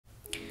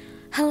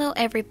Hello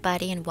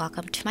everybody and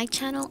welcome to my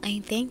channel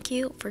and thank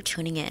you for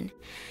tuning in.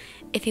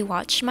 If you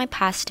watched my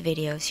past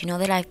videos, you know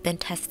that I've been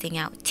testing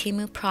out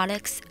Temu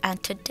products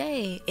and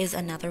today is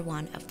another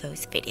one of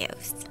those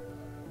videos.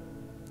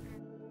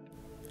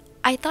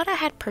 I thought I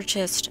had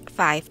purchased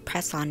 5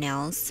 press-on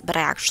nails, but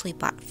I actually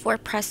bought 4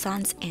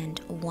 press-ons and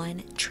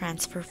 1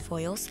 transfer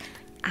foils.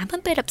 I'm a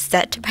bit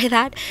upset by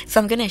that, so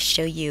I'm going to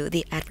show you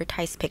the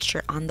advertised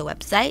picture on the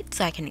website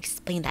so I can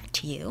explain that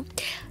to you.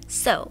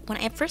 So, when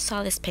I first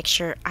saw this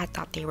picture, I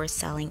thought they were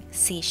selling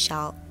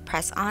seashell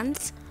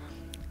press-ons.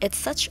 It's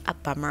such a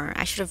bummer.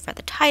 I should have read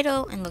the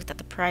title and looked at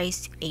the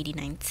price,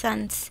 89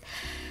 cents.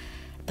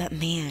 But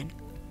man,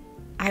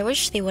 I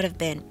wish they would have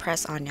been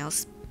press-on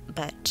nails,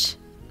 but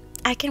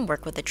I can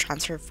work with the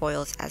transfer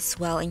foils as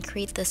well and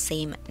create the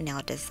same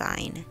nail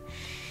design.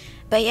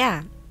 But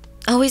yeah,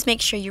 always make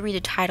sure you read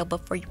the title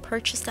before you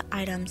purchase the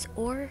items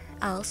or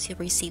else you'll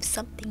receive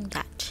something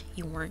that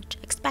you weren't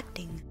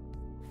expecting.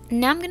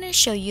 Now I'm going to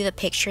show you the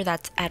picture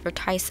that's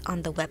advertised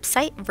on the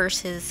website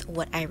versus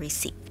what I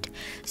received.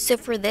 So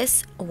for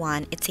this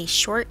one, it's a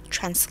short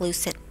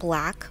translucent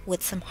black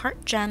with some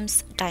heart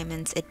gems,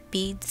 diamonds, and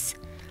beads.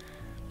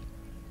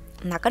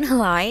 I'm not going to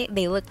lie,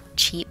 they look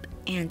cheap,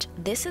 and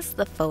this is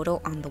the photo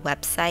on the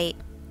website.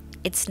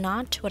 It's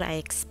not what I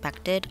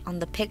expected. On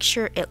the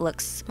picture, it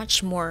looks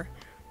much more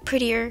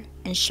prettier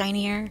and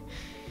shinier.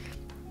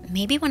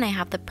 Maybe when I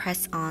have the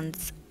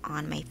press-ons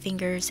on my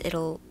fingers,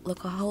 it'll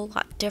look a whole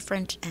lot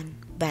different and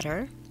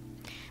better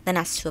than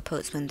as to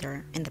oppose when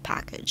they're in the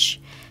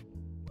package.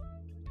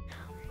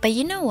 But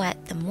you know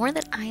what? The more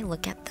that I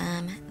look at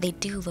them, they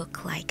do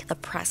look like the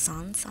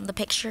press-ons on the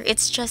picture.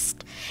 It's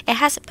just, it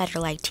has better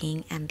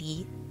lighting and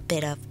the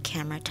bit of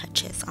camera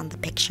touches on the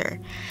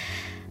picture.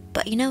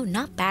 But you know,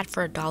 not bad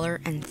for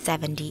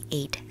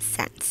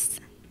 $1.78.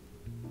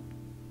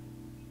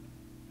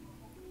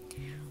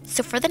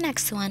 So for the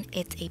next one,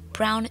 it's a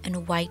brown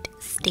and white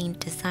stained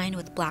design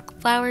with black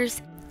flowers.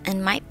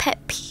 And my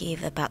pet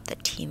peeve about the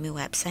Temu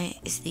website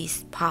is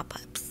these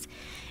pop-ups.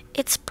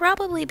 It's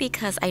probably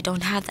because I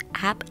don't have the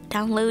app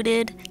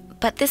downloaded,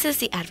 but this is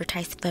the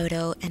advertised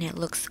photo and it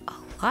looks a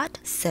lot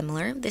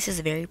similar. This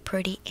is very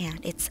pretty and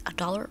it's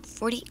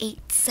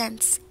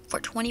 $1.48 for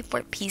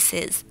 24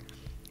 pieces.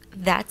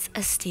 That's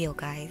a steal,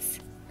 guys.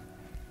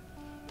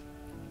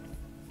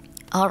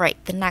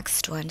 Alright, the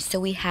next one. So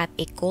we have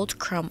a gold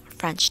chrome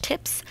French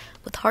tips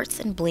with hearts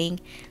and bling.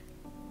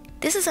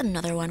 This is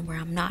another one where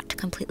I'm not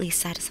completely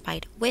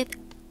satisfied with.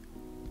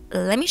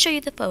 Let me show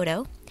you the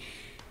photo.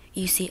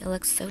 You see it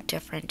looks so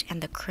different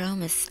and the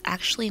chrome is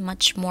actually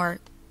much more,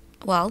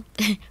 well,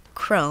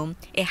 chrome.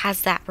 It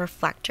has that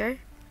reflector.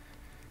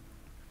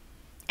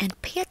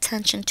 And pay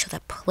attention to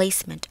the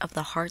placement of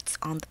the hearts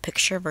on the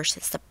picture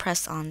versus the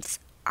press-ons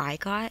I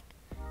got.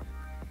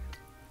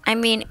 I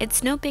mean,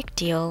 it's no big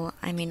deal.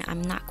 I mean,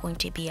 I'm not going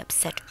to be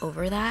upset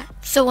over that.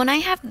 So when I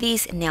have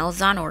these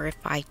nails on, or if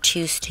I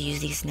choose to use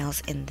these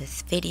nails in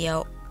this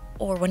video,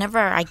 or whenever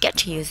I get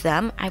to use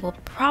them, I will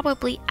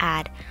probably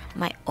add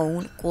my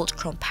own gold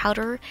chrome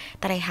powder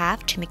that I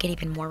have to make it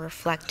even more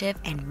reflective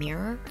and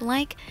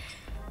mirror-like.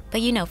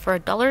 But you know, for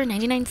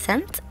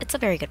 $1.99, it's a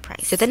very good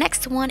price. So the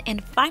next one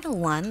and final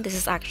one, this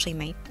is actually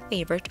my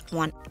favorite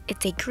one.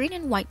 It's a green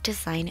and white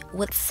design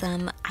with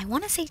some, I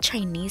want to say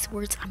Chinese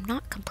words. I'm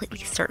not completely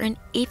certain.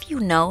 If you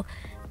know,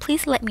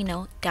 please let me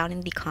know down in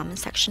the comment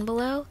section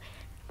below.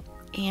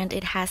 And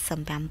it has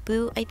some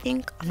bamboo, I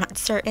think. I'm not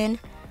certain.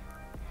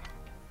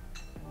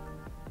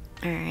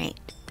 Alright.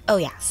 Oh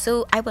yeah,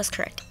 so I was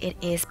correct. It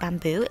is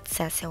bamboo. It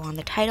says so on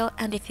the title.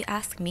 And if you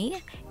ask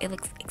me, it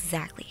looks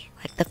exactly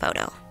like the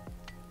photo.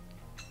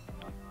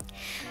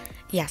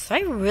 Yeah, so I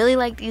really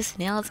like these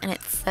nails and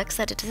it sucks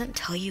that it doesn't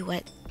tell you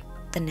what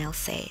the nails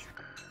say.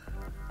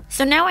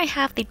 So now I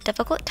have the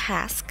difficult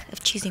task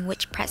of choosing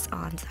which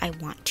press-ons I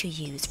want to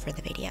use for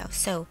the video.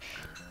 So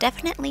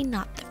definitely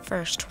not the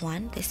first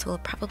one. This will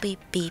probably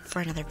be for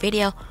another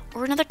video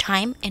or another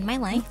time in my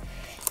life.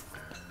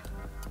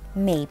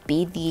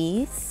 Maybe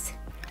these.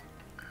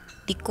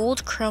 The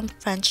gold chrome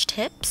French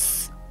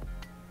tips.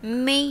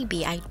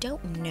 Maybe, I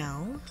don't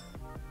know.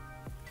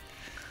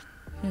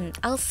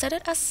 I'll set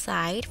it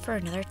aside for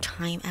another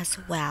time as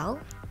well.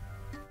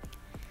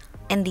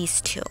 And these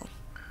two.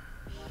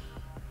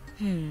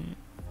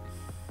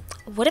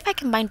 What if I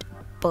combined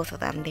both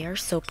of them? They are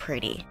so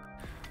pretty.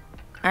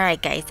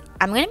 Alright guys,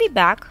 I'm going to be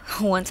back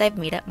once I've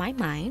made up my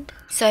mind.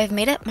 So I've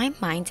made up my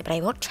mind, but I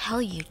won't tell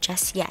you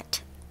just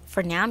yet.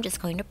 For now, I'm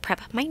just going to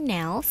prep my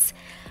nails.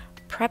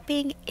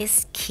 Prepping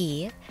is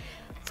key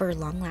for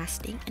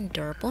long-lasting and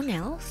durable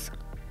nails.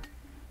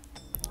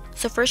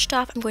 So first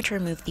off, I'm going to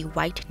remove the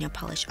white nail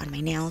polish on my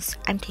nails.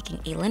 I'm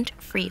taking a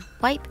lint-free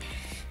wipe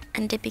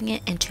and dipping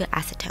it into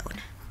acetone.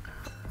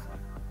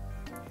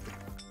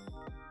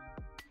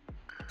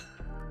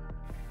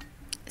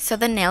 So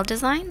the nail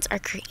designs are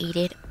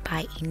created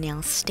by a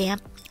nail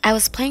stamp. I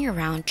was playing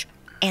around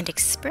and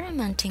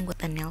experimenting with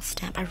the nail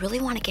stamp. I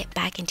really want to get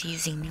back into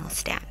using nail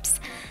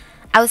stamps.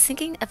 I was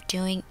thinking of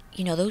doing,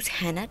 you know, those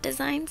henna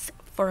designs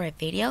for a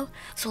video.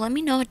 So let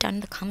me know down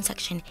in the comment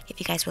section if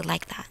you guys would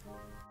like that.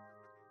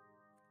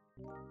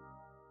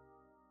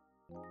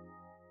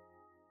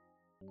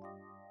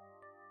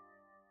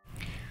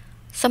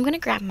 So I'm going to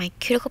grab my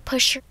cuticle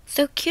pusher.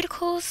 So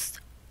cuticles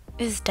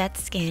is dead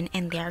skin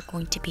and they are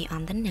going to be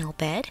on the nail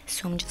bed.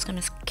 So I'm just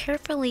going to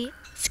carefully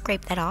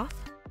scrape that off.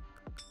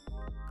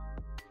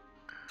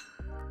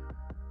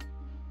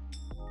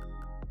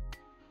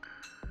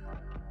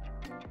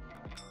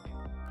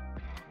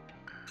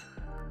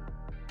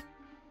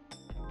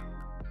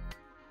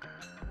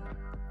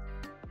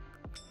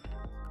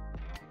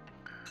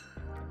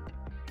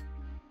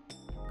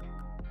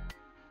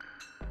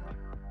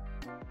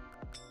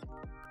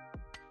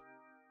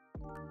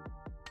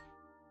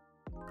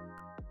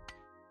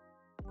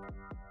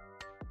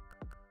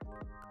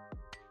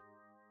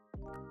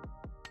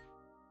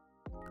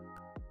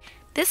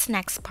 This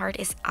next part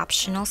is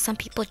optional. Some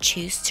people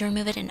choose to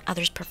remove it and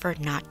others prefer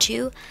not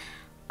to.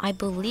 I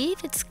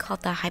believe it's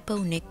called the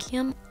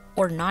hyponychium,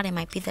 or not, it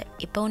might be the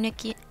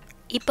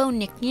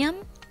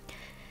hyponychium.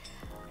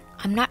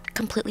 I'm not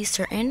completely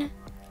certain,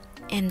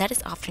 and that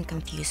is often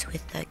confused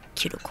with the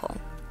cuticle.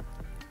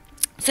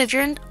 So if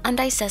you're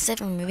undecisive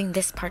in removing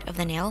this part of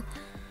the nail,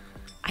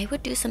 I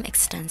would do some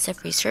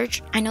extensive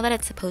research. I know that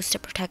it's supposed to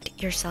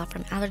protect yourself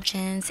from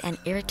allergens and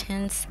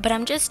irritants, but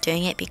I'm just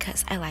doing it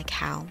because I like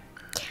how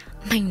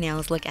my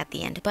nails look at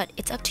the end. But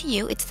it's up to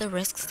you. It's the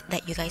risks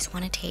that you guys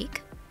want to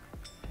take.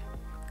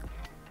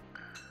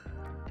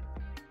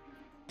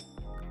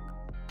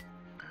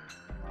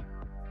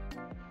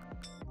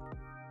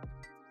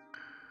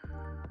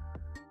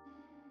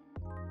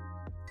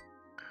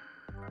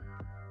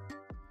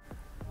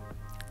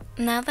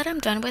 Now that I'm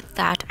done with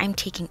that, I'm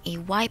taking a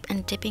wipe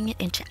and dipping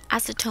it into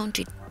acetone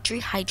to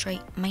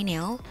dehydrate my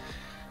nail.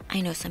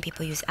 I know some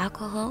people use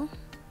alcohol.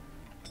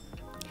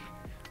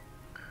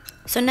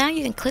 So now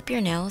you can clip your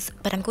nails,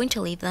 but I'm going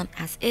to leave them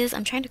as is.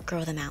 I'm trying to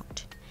grow them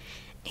out.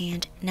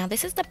 And now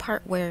this is the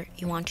part where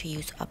you want to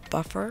use a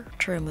buffer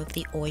to remove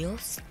the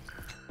oils.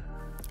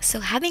 So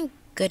having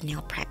good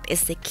nail prep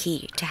is the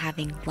key to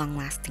having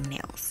long-lasting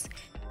nails.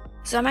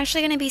 So I'm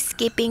actually going to be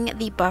skipping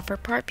the buffer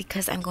part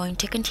because I'm going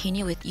to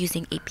continue with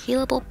using a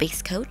peelable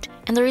base coat.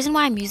 And the reason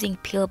why I'm using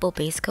peelable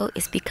base coat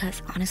is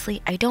because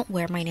honestly, I don't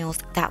wear my nails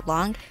that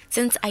long.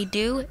 Since I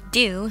do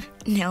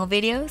nail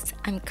videos,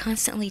 I'm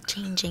constantly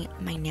changing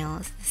my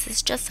nails. This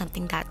is just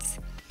something that's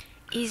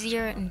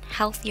easier and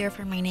healthier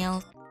for my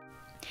nails.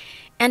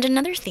 And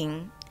another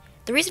thing,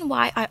 the reason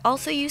why I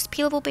also use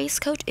peelable base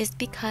coat is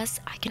because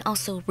I can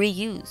also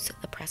reuse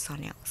the press-on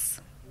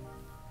nails.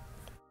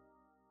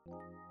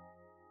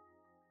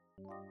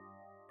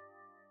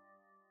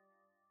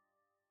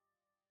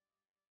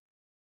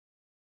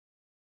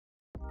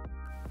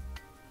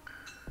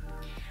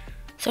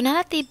 So now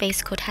that the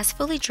base coat has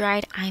fully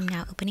dried, I'm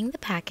now opening the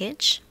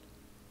package.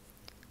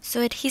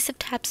 So adhesive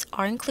tabs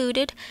are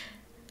included,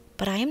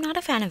 but I am not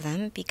a fan of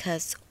them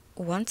because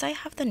once I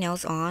have the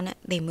nails on,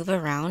 they move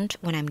around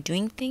when I'm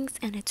doing things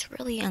and it's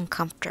really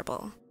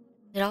uncomfortable.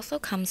 It also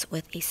comes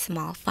with a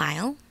small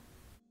file.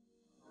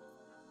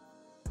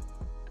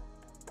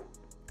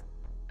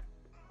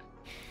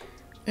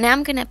 Now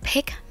I'm gonna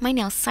pick my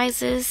nail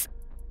sizes.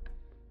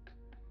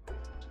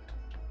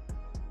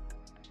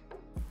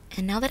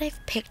 And now that I've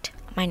picked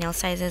my nail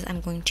sizes, I'm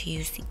going to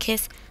use the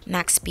Kiss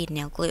Max Speed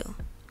Nail Glue.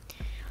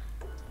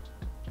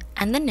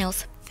 And the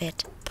nails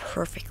fit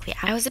perfectly.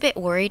 I was a bit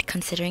worried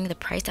considering the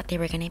price that they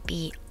were going to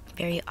be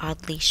very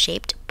oddly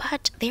shaped,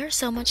 but they are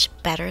so much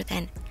better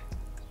than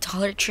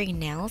Dollar Tree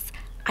nails.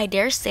 I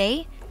dare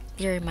say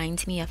they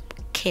remind me of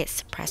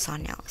Kiss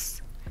press-on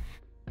nails.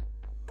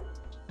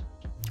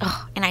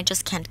 Oh, and I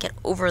just can't get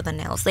over the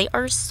nails. They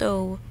are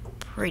so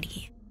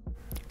pretty.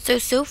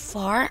 So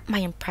far, my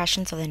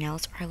impressions of the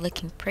nails are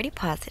looking pretty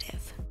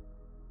positive.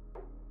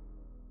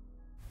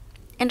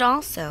 And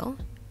also,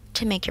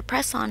 to make your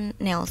press-on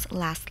nails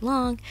last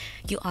long,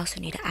 you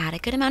also need to add a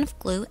good amount of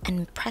glue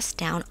and press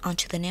down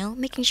onto the nail,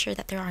 making sure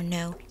that there are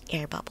no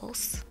air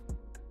bubbles.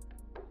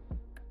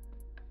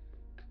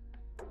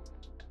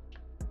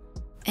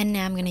 And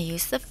now I'm going to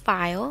use the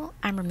file.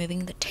 I'm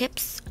removing the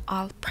tips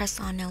all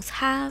press-on nails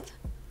have.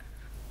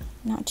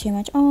 Not too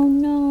much. Oh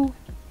no!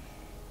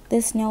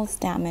 This nail's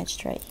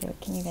damaged right here.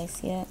 Can you guys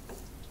see it?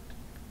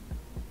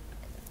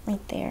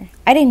 Right there.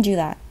 I didn't do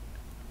that.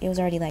 It was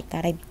already like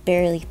that. I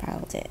barely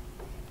filed it.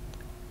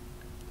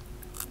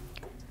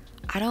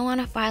 I don't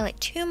want to file it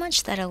too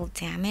much that it'll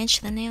damage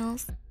the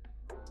nails.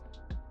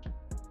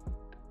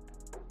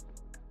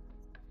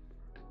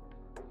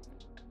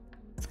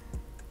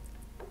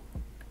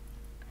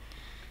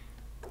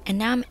 And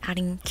now I'm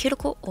adding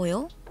cuticle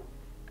oil.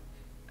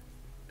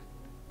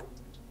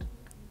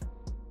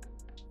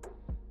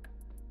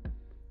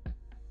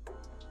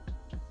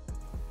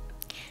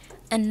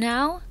 And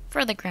now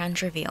for the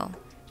grand reveal.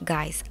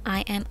 Guys,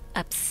 I am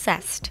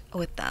obsessed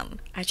with them.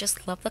 I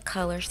just love the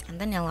colors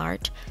and the nail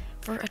art.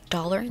 For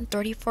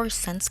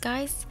 $1.34,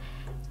 guys,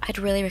 I'd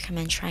really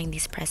recommend trying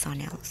these press-on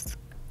nails.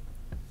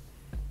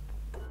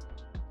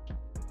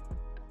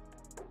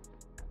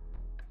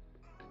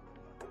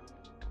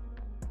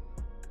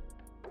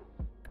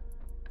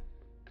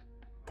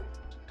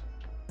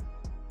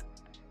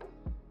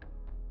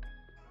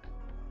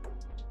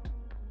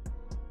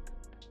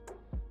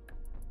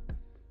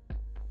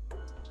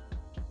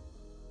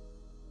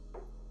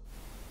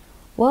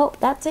 well,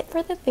 that's it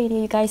for the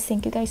video, you guys.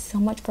 Thank you guys so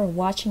much for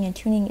watching and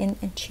tuning in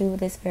into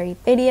this very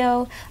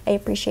video. I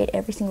appreciate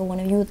every single one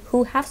of you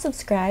who have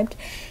subscribed.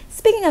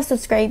 Speaking of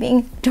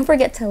subscribing, don't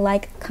forget to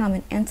like,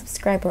 comment, and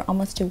subscribe. We're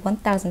almost to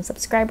 1,000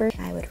 subscribers.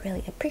 I would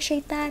really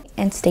appreciate that.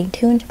 And stay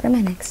tuned for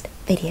my next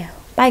video.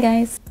 Bye,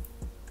 guys.